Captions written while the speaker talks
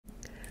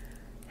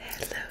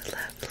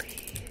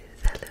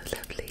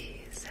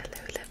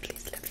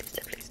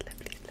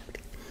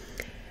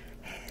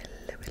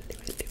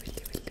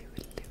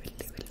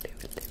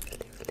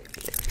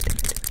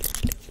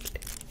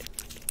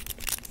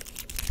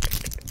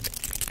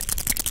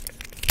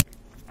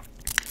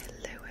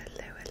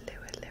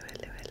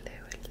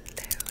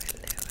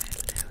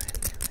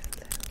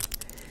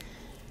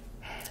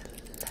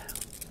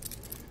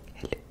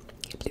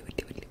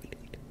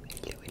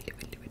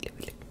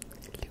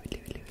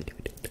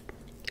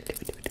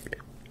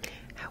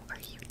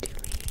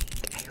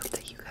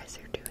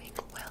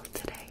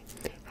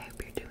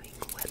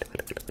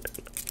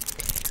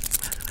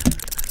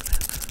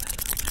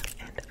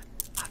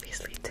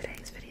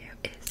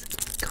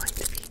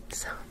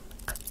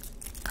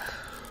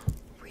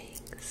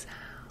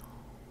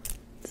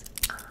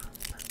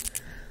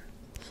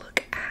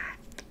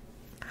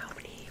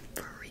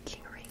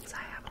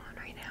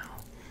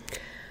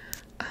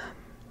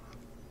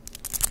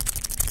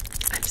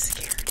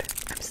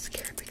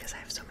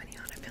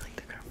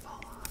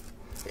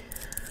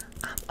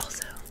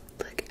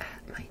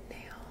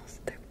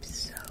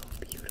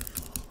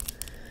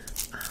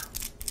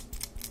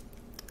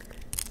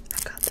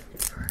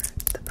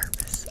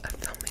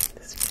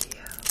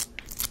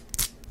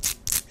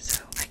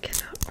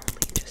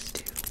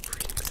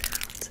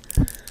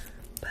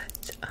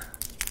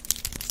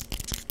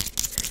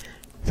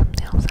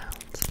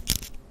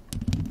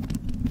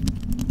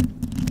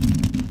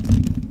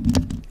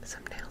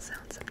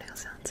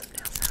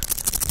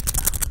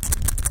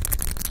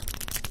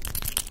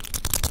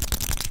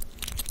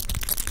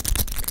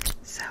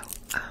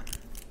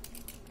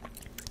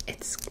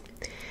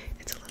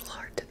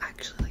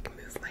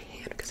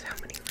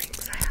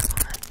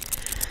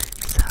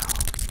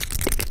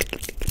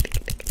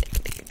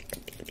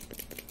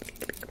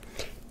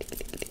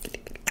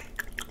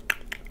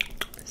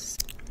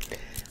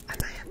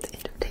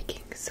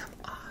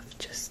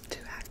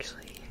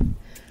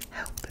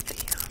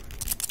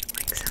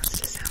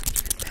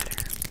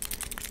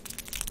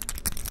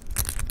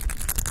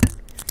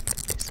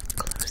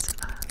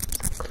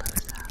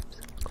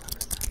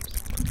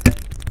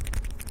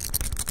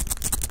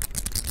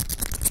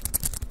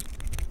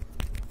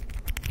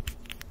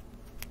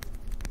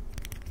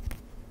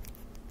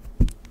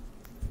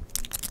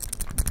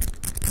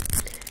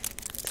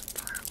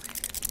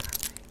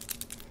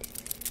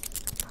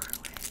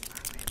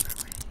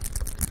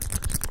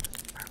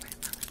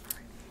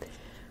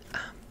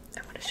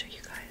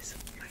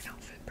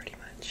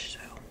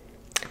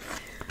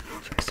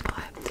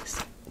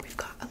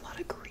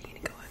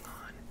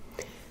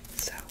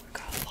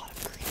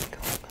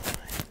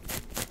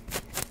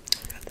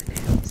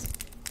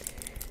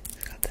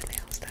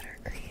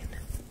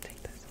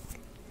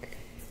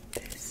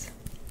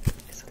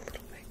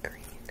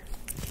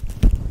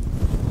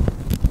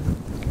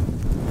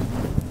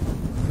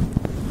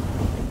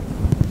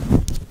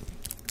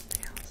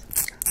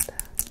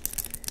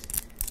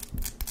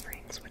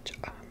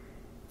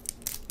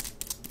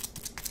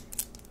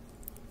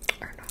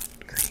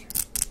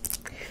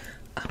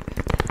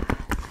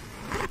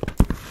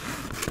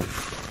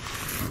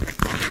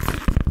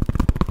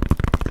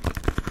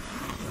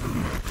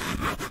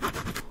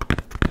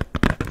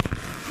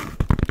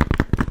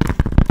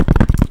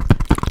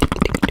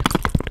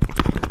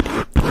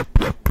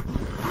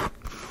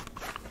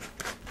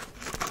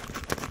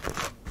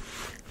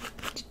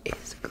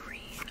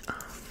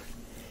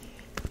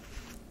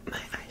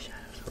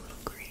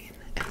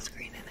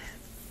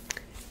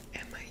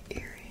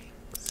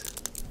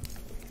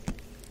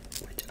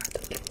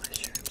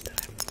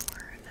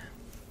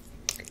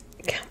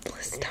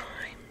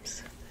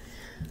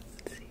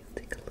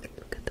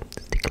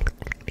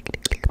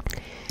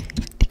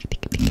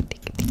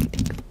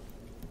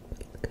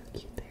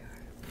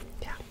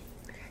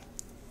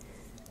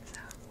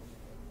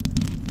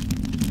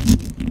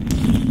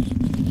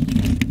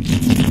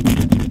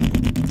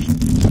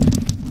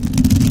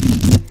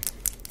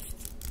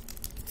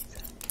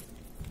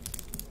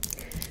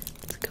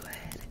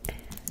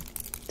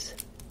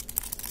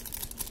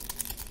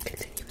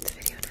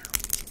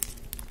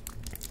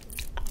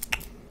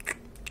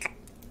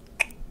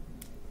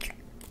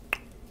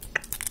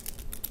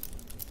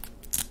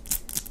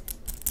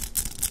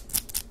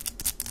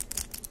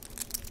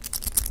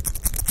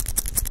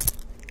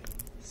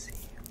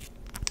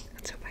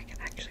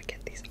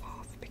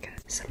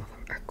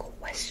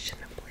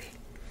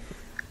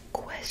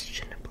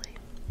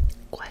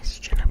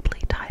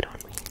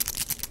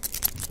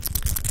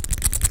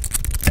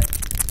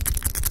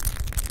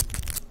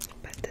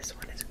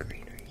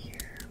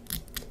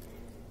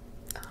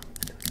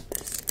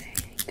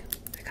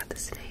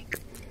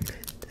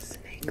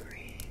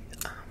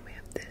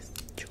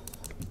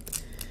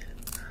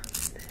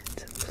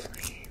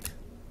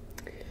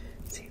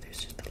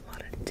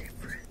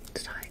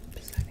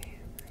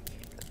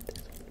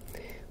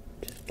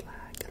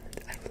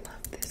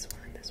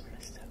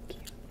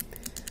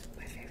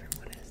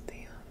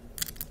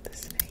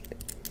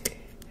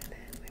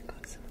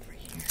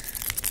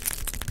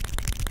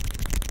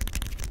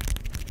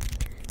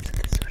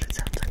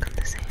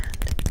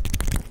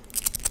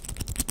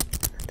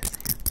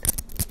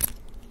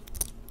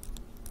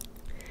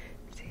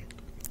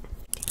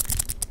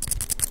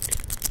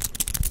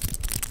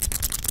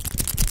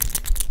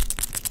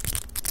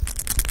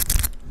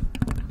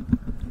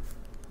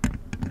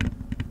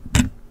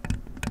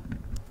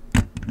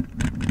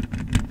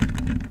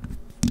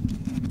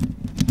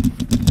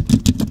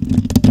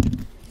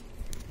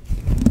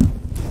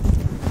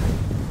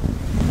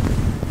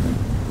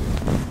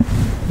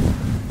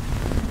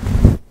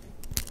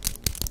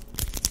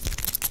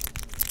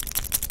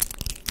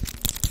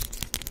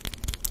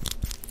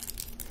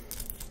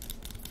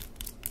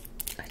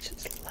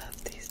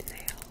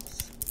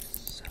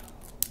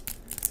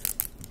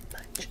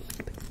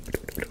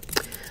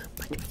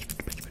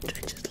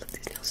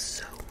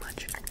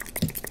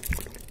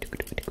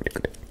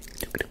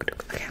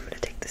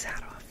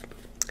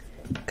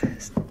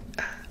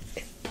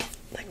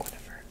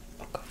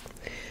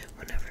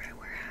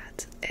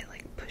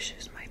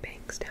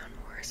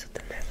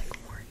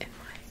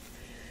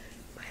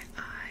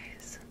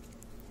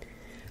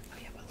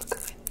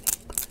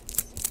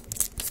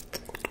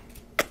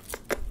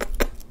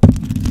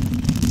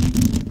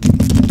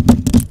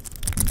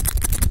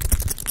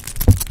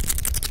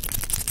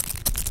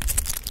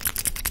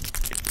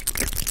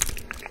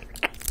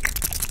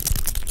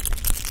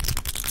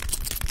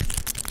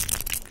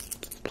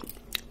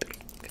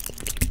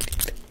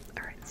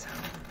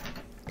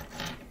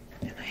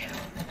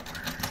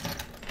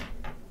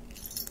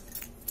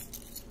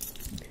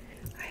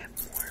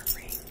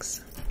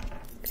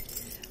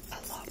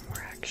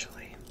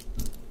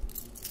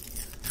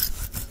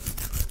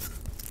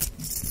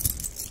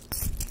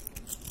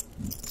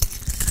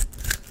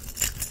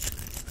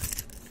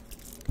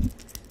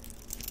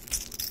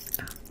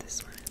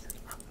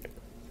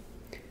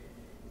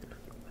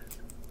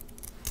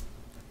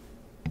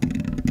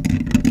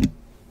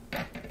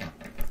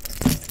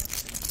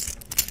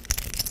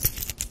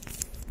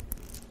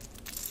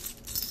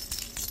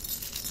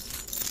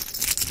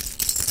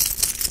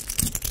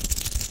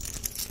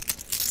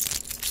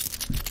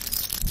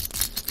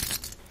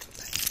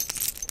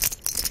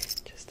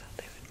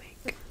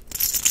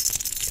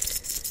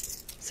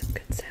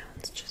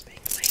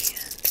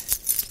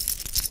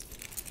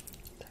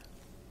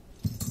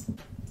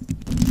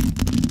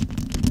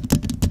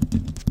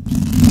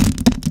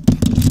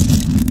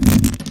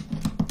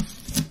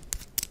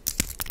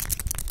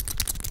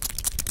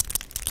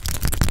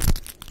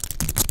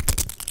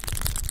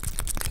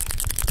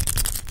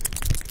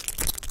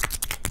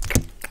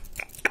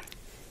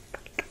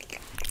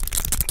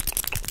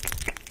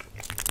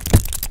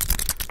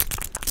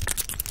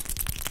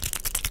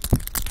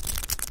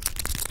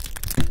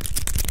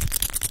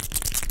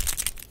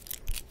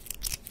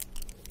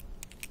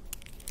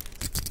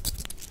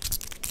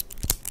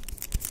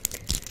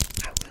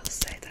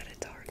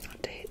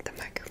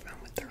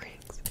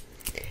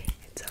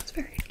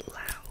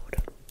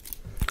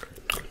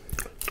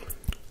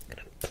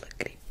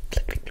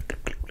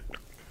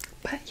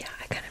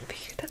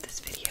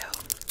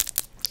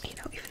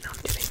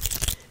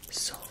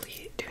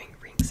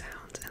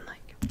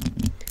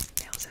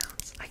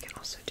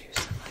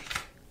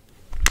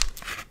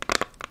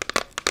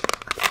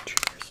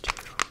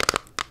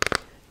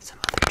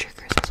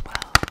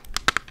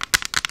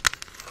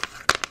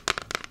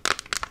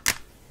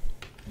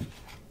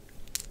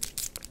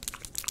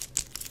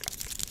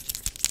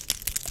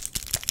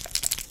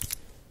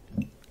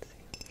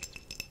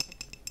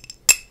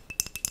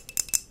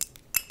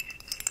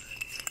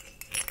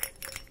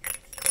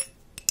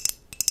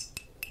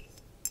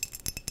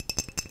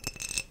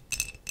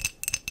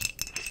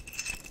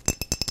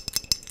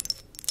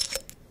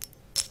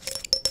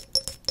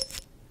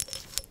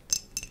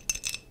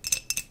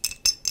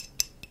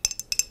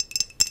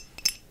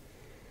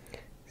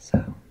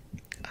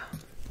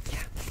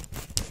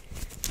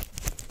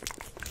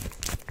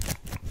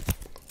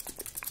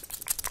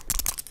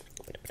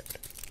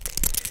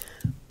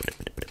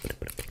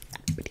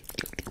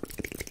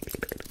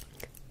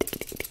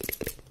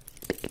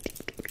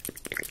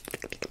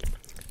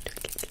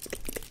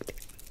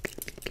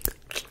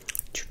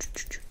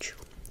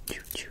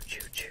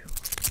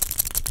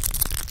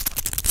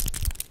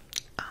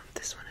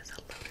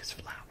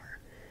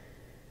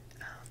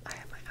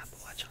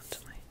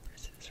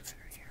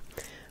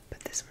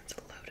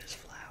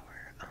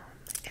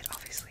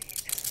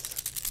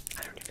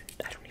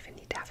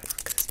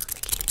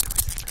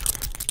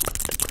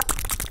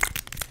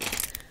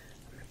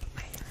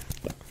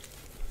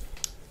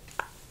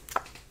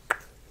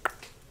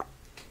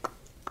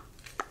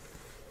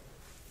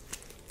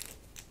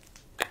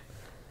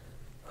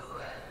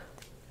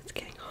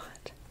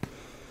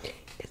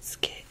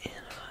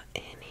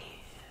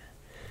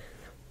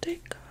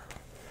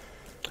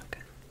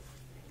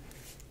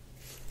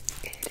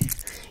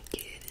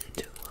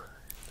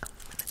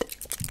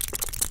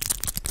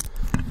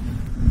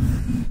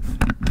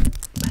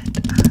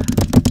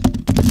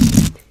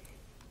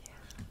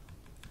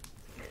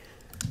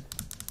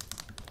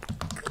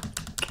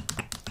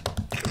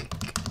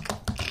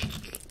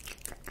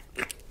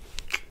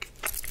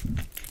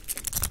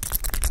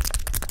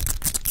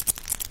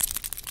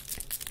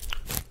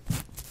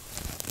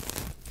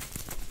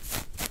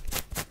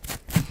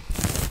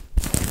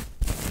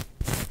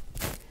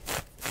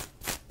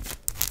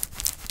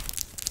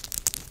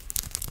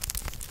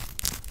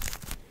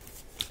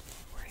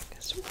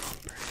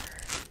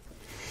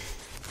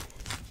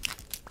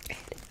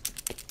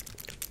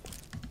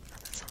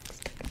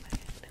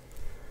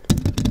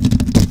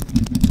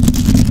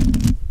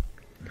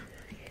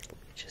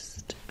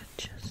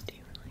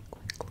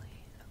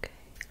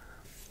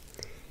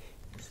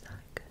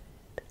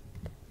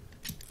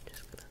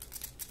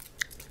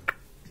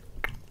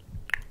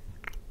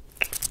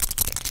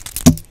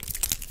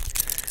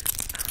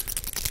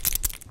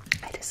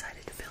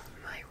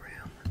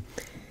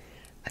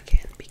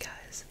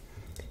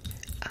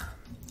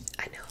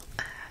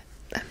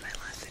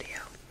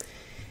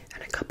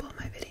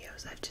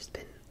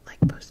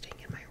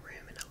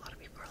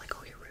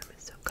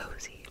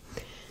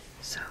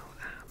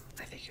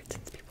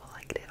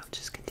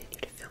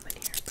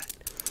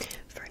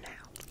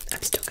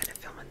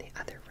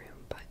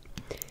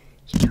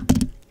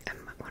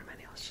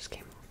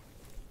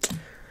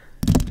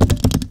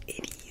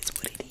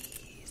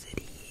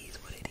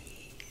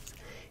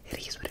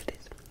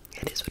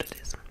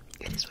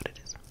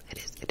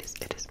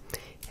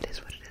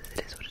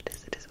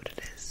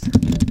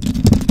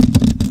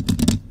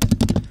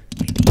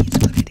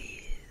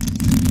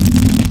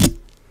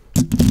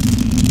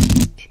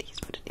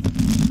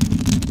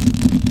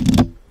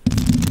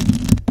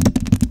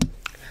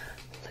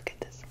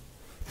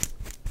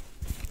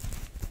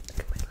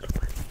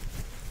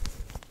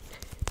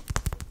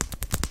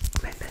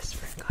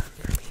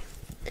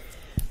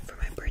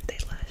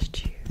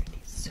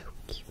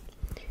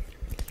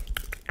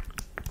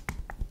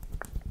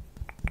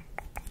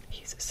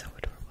He's so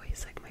adorable.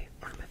 He's like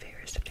one of my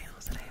favorite stuffed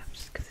animals that I have,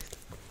 just because he's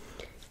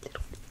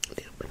little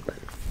bun bun,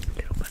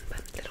 little bun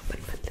bun, little bun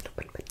bun, little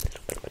bun bun,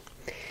 little bun bun,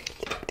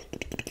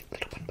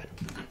 little bun bun.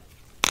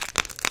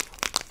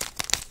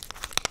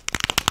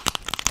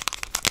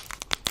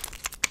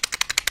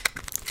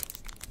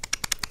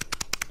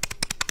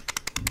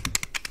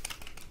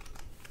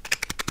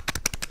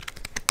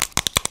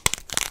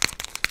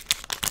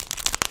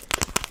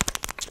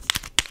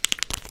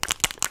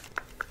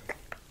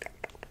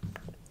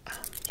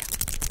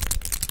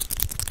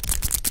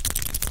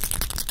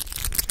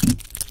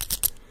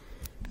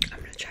 I'm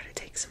gonna try to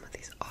take some of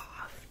these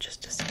off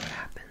just to see what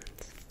happens.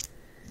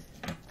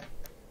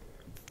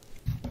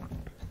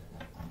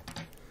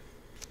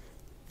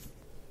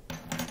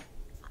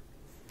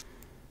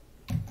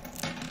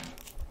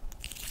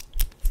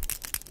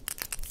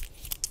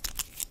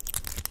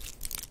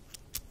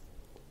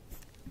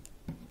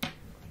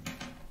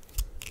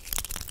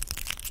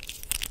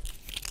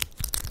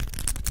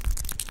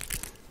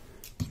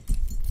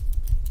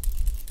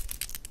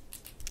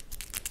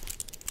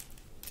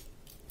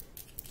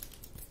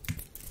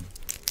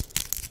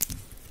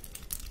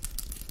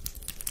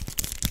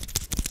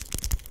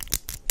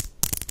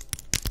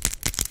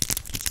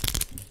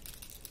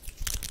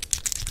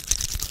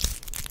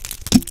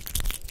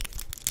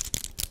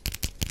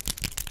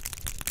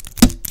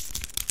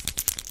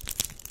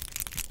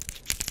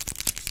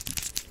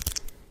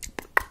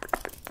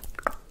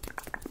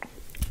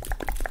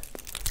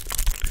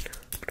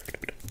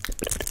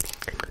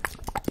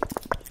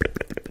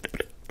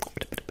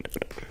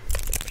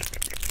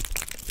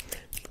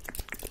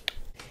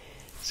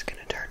 Just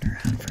gonna turn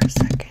around for a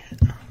second.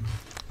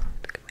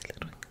 Look at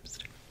my little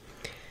hamster.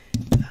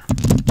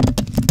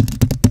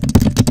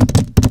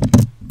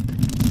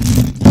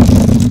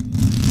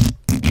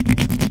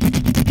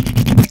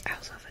 I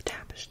also have a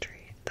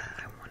tapestry that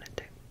I wanted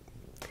to,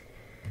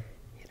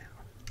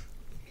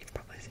 you've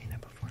probably seen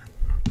it before.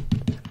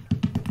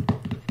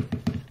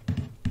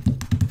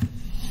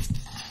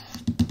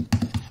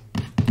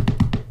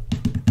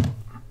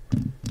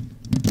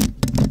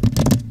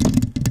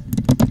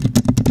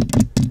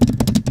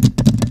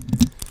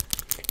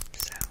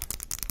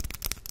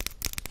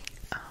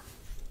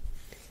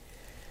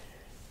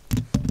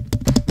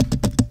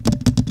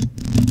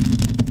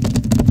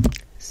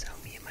 So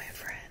me and my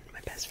friend, my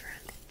best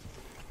friend,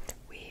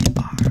 we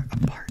are a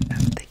part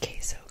of the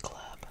Queso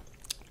Club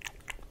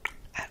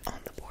at On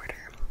the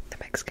Border, the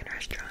Mexican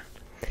restaurant.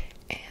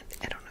 And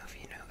I don't know if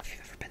you know, if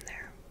you've ever been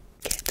there,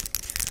 get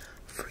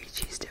free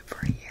cheese dip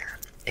for a year.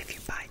 If you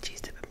buy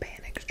cheese dip and pay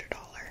an extra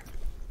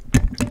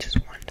 $1, just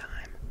one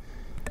time.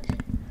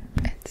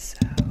 And so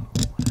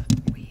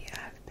we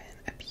have been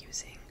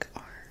abusing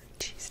our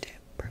cheese dip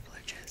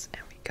privileges,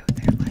 and we go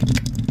there like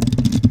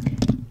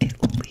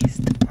at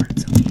least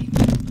once a week,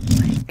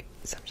 like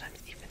sometimes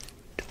even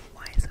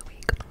twice a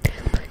week.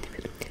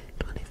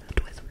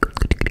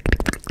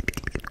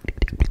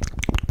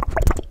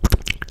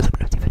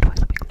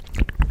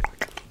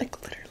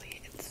 Like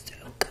literally, it's so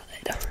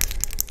good,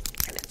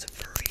 and it's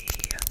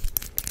free.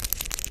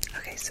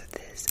 Okay, so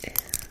this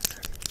is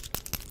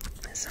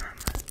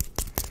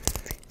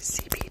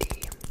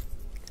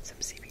some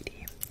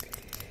CBD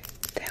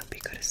to help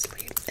you go to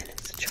sleep, and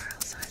it's a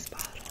child-size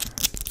bottle.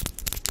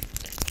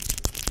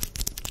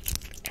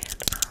 And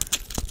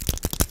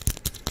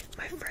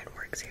my friend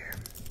works here,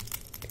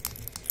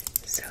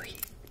 so he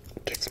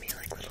gives me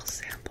like little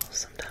samples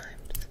sometimes.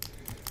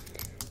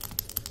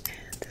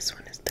 And this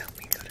one is to help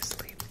me go to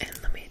sleep. And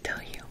let me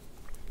tell you,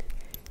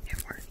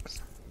 it works.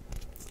 Let's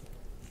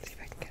see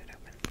if I can get it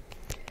open.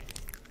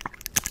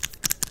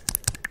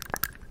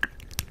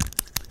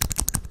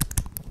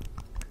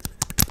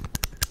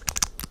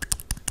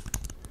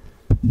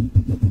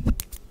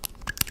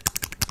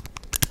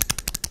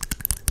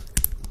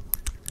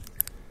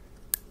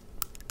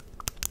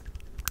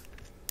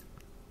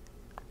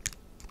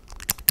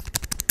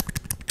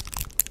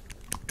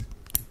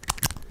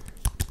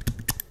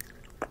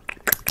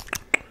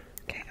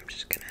 Okay, I'm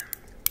just gonna.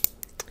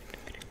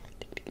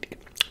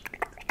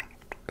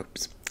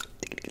 Oops.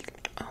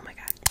 Oh my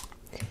god.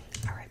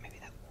 Alright, maybe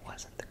that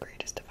wasn't the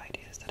greatest of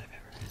ideas that I've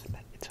ever had,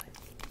 but it's fine.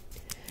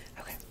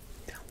 Okay,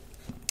 so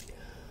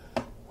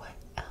what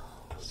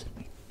else did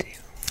we do?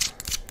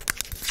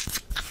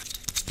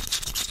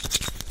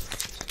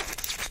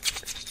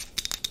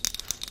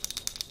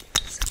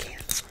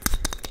 Candles.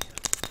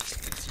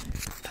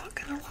 Not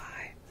gonna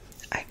lie,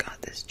 I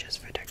got this just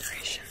for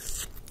decoration.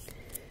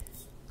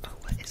 Oh,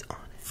 what is on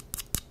it?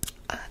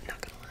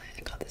 Not gonna lie,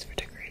 I got this for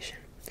decoration,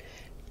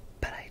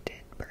 but I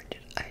did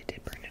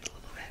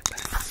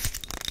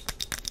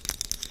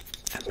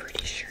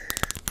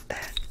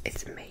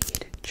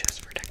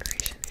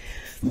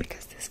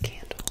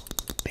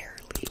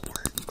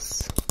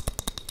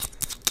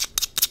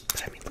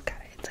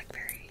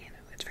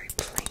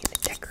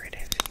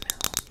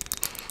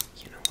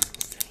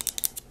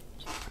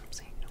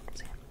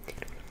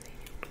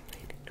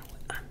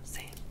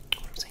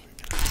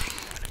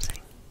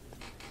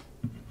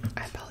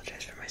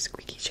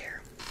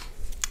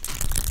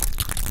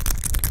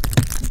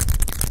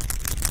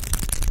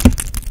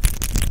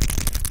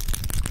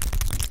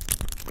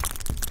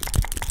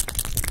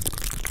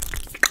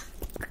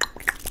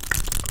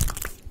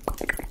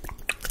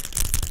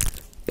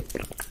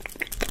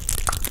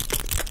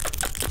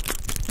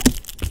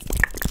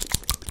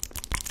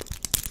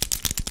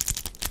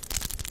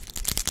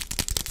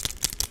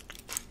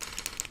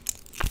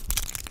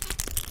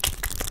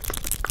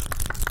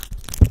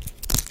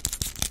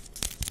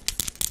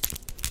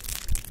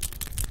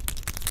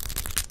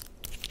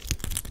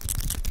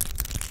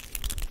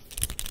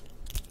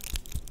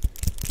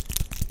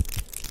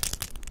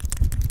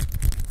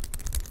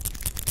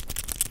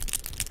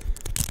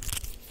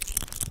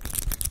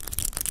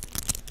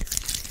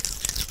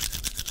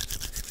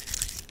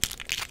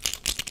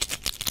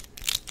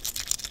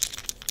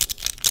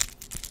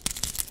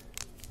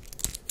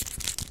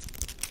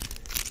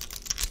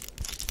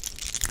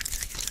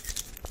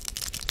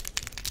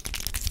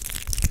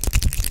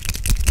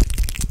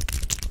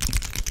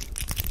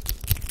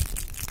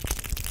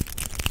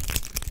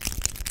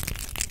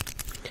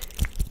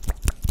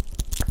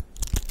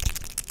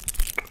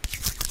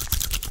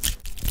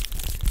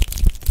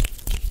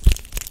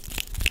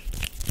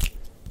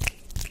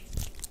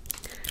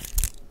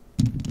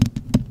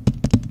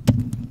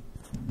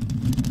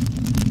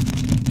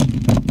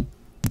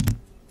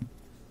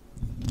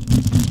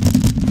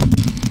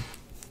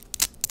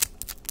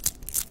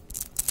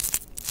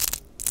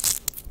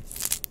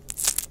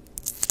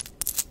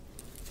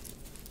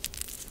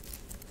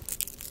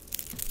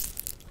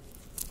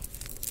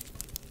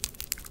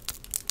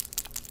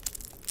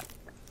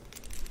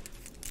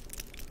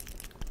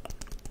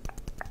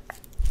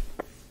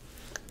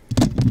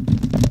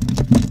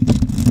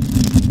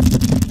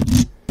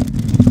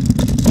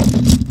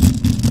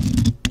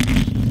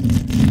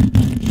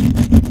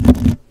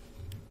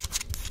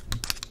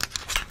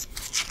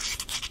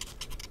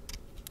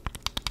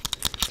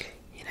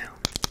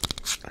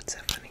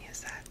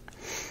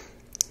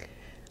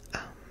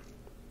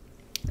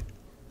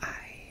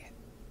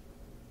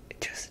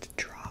just